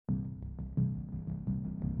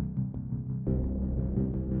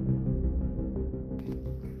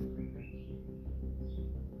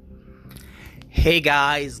Hey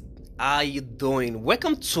guys, how you doing?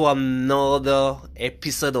 Welcome to another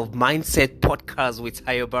episode of Mindset Podcast with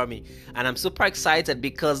Ayobami. And I'm super excited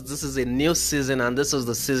because this is a new season and this is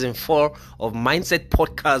the season 4 of Mindset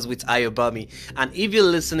Podcast with Ayobami. And if you're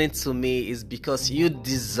listening to me, it's because you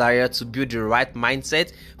desire to build the right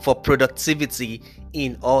mindset for productivity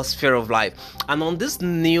in all sphere of life. And on this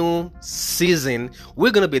new season,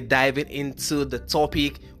 we're going to be diving into the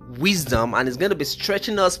topic wisdom, and it's going to be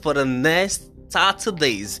stretching us for the next 30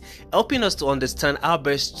 days, helping us to understand our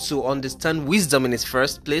best to understand wisdom in its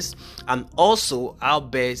first place, and also our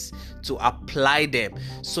best to apply them.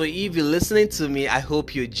 So if you're listening to me, I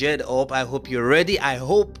hope you're geared up, I hope you're ready, I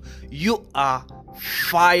hope you are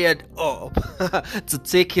fired up to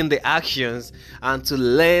take in the actions and to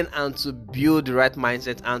learn and to build the right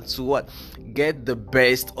mindset and to get the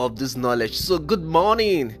best of this knowledge. So good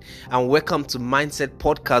morning and welcome to Mindset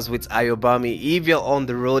Podcast with Ayobami. If you're on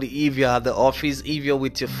the road, if you're at the office, if you're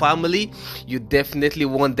with your family, you definitely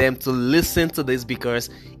want them to listen to this because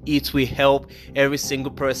it will help every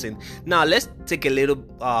single person. Now let's take a little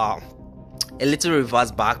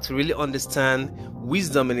reverse back to really understand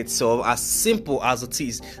wisdom in itself, as simple as it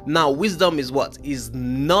is. Now, wisdom is what? Is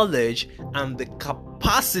knowledge and the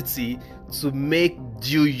capacity to make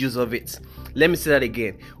due use of it. Let me say that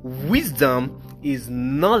again. Wisdom is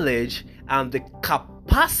knowledge and the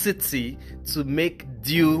capacity to make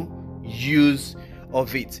due use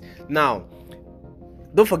of it. Now,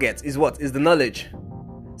 don't forget, is what? Is the knowledge.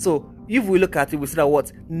 So, if we look at it, we see that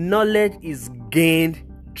what? Knowledge is gained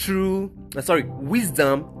through,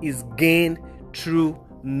 wisdom is gained through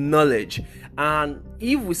knowledge. And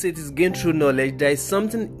if we say it is gained through knowledge, there is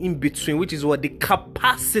something in between, which is what? The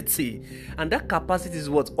capacity. And that capacity is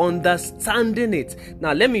what? Understanding it.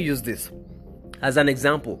 Now let me use this as an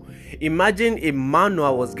example. Imagine a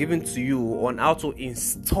manual was given to you on how to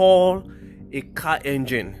install a car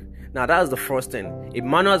engine. Now that is the first thing. A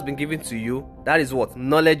manual has been given to you. That is what?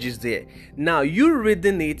 Knowledge is there. Now you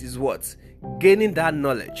reading it is what? Gaining that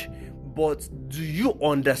knowledge. But do you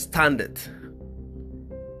understand it?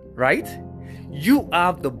 Right? You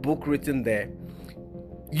have the book written there.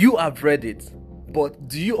 You have read it. But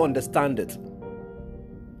do you understand it?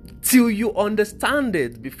 Till you understand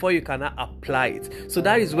it before you can apply it. So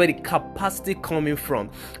that is where the capacity coming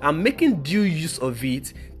from. And making due use of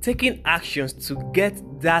it, taking actions to get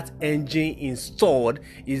that engine installed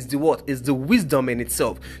is the what? Is the wisdom in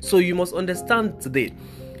itself. So you must understand today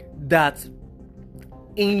that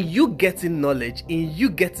in you getting knowledge, in you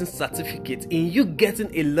getting certificate, in you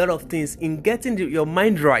getting a lot of things, in getting your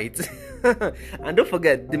mind right. And don't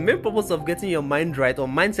forget, the main purpose of getting your mind right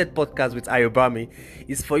on Mindset Podcast with Ayobami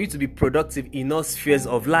is for you to be productive in all spheres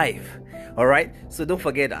of life. Alright? So don't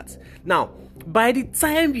forget that. Now, by the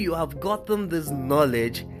time you have gotten this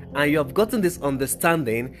knowledge and you have gotten this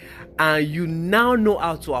understanding and you now know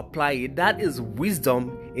how to apply it, that is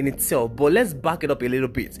wisdom in itself. But let's back it up a little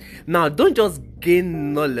bit. Now, don't just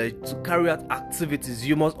gain knowledge to carry out activities.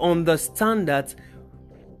 You must understand that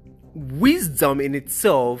wisdom in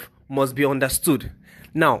itself must be understood.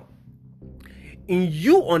 Now, in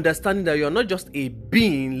you understanding that you're not just a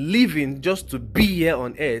being living just to be here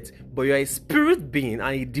on earth, but you're a spirit being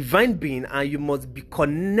and a divine being, and you must be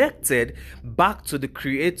connected back to the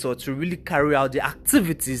Creator to really carry out the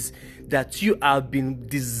activities that you have been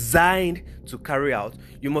designed to carry out.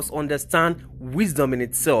 You must understand wisdom in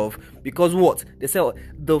itself, because what? They say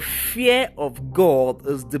the fear of God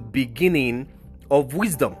is the beginning of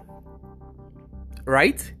wisdom.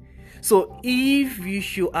 Right? So if you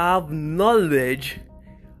should have knowledge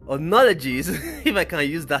or knowledges, if I can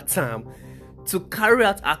use that term, to carry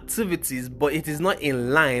out activities, but it is not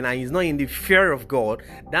in line and is not in the fear of God,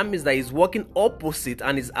 that means that it's working opposite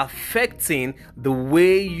and is affecting the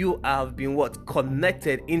way you have been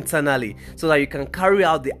connected internally, so that you can carry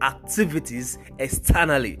out the activities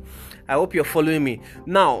externally. I hope you're following me.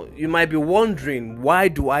 Now, you might be wondering, why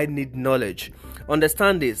do I need knowledge?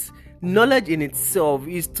 Understand this. Knowledge in itself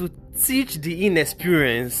is to teach the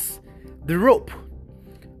inexperienced the rope,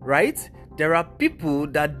 right? There are people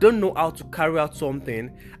that don't know how to carry out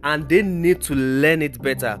something and they need to learn it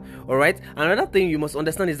better. Alright? Another thing you must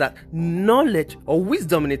understand is that knowledge or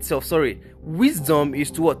wisdom in itself, wisdom is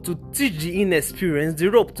to what? To teach the inexperienced the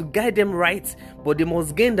rope, to guide them right. But they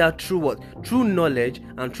must gain that through what? Through knowledge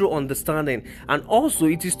and through understanding. And also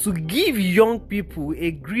it is to give young people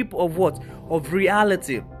a grip of what? Of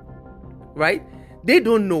reality. Right? They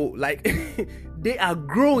don't know, they are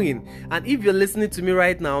growing. And if you're listening to me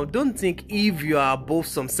right now, don't think if you are above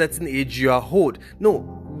some certain age you are old. No,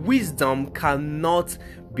 wisdom cannot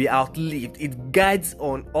be outlived. It guides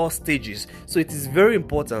on all stages. So it is very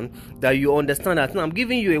important that you understand that. Now I'm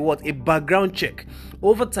giving you a background check.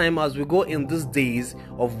 Over time, as we go in these days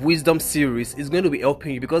of wisdom series, is going to be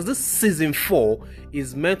helping you, because this season 4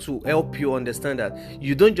 is meant to help you understand that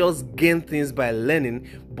you don't just gain things by learning,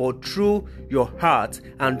 but through your heart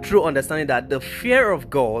and through understanding that the fear of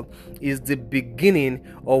God is the beginning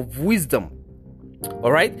of wisdom.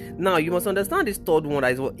 All right, now you must understand this third one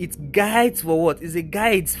as well. It guides for what? It's a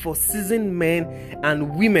guide for seasoned men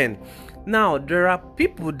and women. Now, there are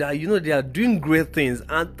people that they are doing great things,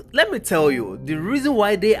 and let me tell you, the reason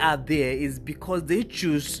why they are there is because they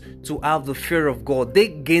choose to have the fear of God. They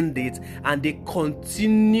gained it and they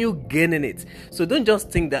continue gaining it. So don't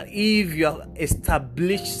just think that if you have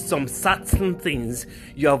established some certain things,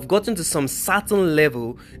 you have gotten to some certain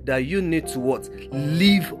level, that you need to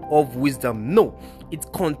live of wisdom. No, it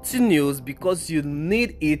continues because you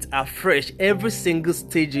need it afresh every single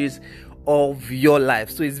stages of your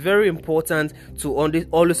life. So it's very important to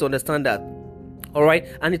always understand that. All right,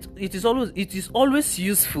 and it is always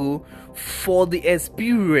useful for the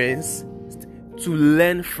experience to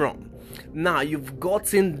learn from. Now you've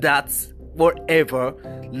gotten that whatever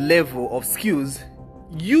level of skills,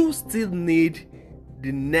 you still need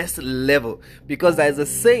the next level, because there is a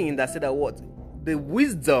saying that said that the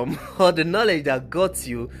wisdom or the knowledge that got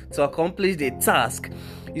you to accomplish the task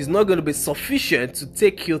is not going to be sufficient to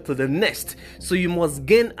take you to the next. So you must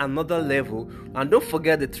gain another level. And don't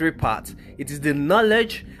forget the 3 parts. It is the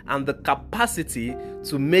knowledge and the capacity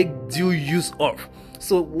to make due use of.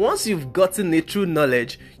 So once you've gotten the true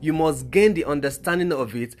knowledge, you must gain the understanding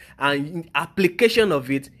of it, and application of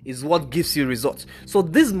it is what gives you results. So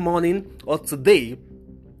this morning or today,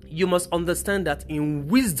 you must understand that in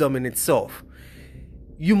wisdom in itself,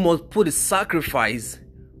 you must put a sacrifice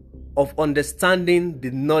of understanding the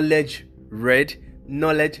knowledge read,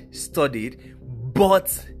 knowledge studied,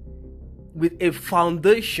 but with a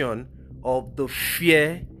foundation of the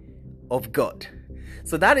fear of God.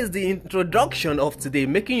 So that is the introduction of today,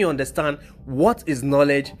 making you understand what is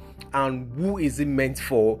knowledge and who is it meant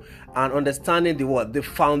for, and understanding the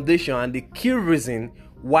foundation and the key reason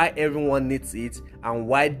why everyone needs it and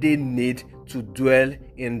why they need to dwell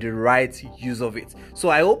in the right use of it. So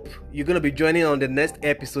I hope you're going to be joining on the next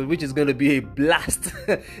episode, which is going to be a blast.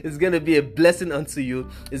 It's going to be a blessing unto you.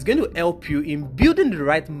 It's going to help you in building the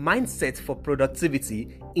right mindset for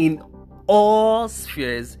productivity in all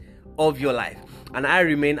spheres of your life. And I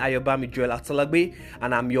remain Ayobami Joel Atolagbe,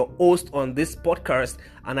 and I'm your host on this podcast,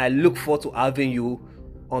 and I look forward to having you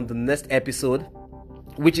on the next episode,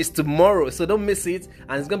 which is tomorrow. So don't miss it,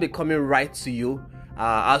 and it's going to be coming right to you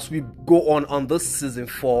as we go on this season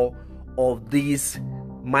 4 of this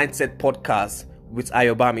Mindset Podcast with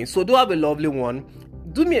Ayobami. So do have a lovely one.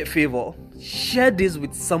 Do me a favor, share this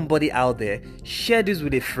with somebody out there, share this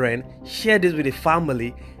with a friend, share this with a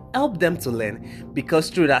family, help them to learn, because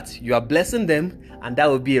through that you are blessing them, and that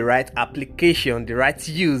will be a right application, the right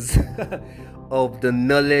use of the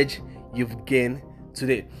knowledge you've gained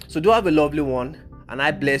today. So do have a lovely one, and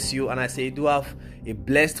I bless you, and I say do have a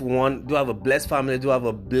blessed one, do have a blessed family, do have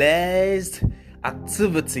a blessed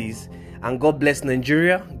activities, and God bless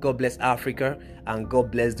Nigeria, God bless Africa, and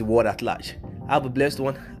God bless the world at large. Have a blessed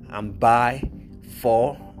one, and bye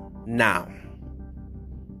for now.